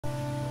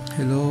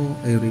Hello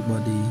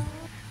everybody.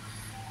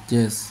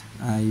 Yes,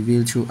 I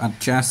will to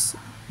adjust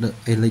the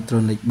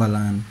electronic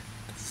balance.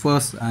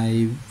 First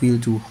I will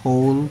to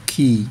hold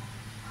key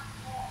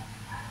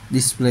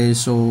display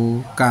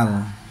show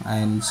cal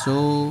and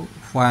show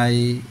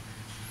 500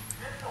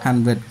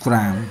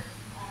 gram.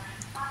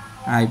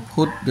 I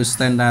put the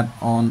standard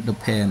on the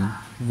pen.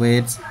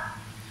 Wait,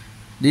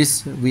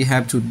 this we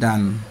have to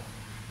done.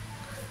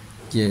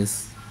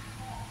 Yes,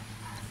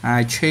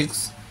 I check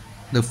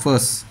the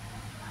first.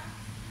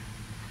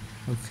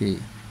 Okay.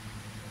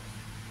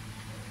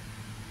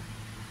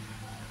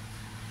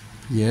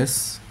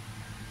 Yes,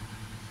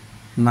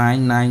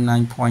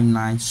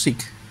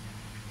 999.96.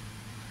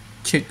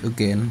 Check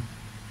again.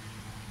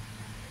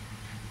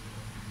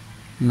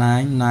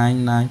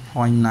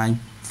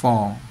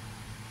 999.94.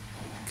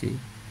 Okay,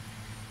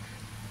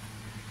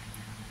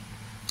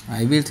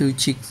 I will to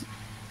check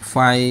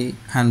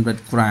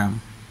 500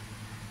 gram.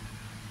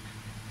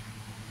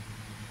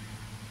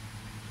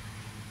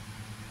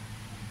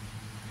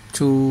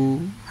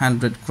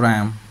 200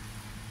 gram.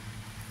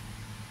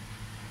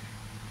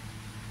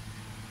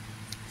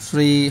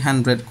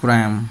 300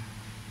 gram.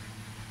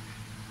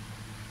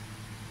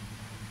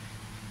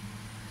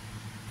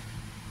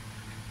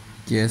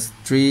 Yes,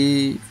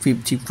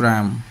 350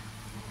 gram.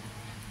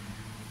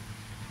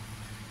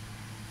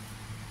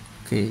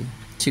 Okay,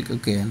 check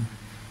again.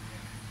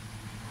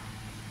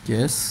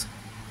 Yes,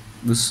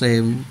 the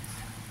same,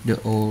 the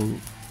old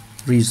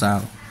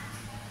result.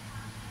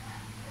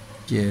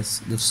 Yes,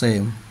 the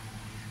same.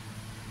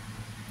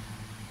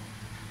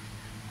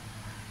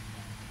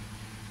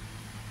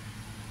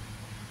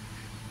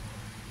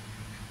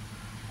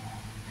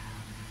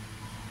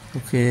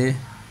 Okay.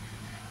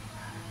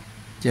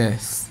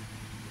 Yes.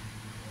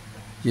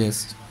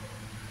 Yes.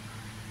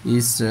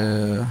 Is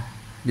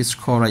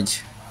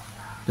discourage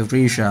the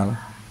result.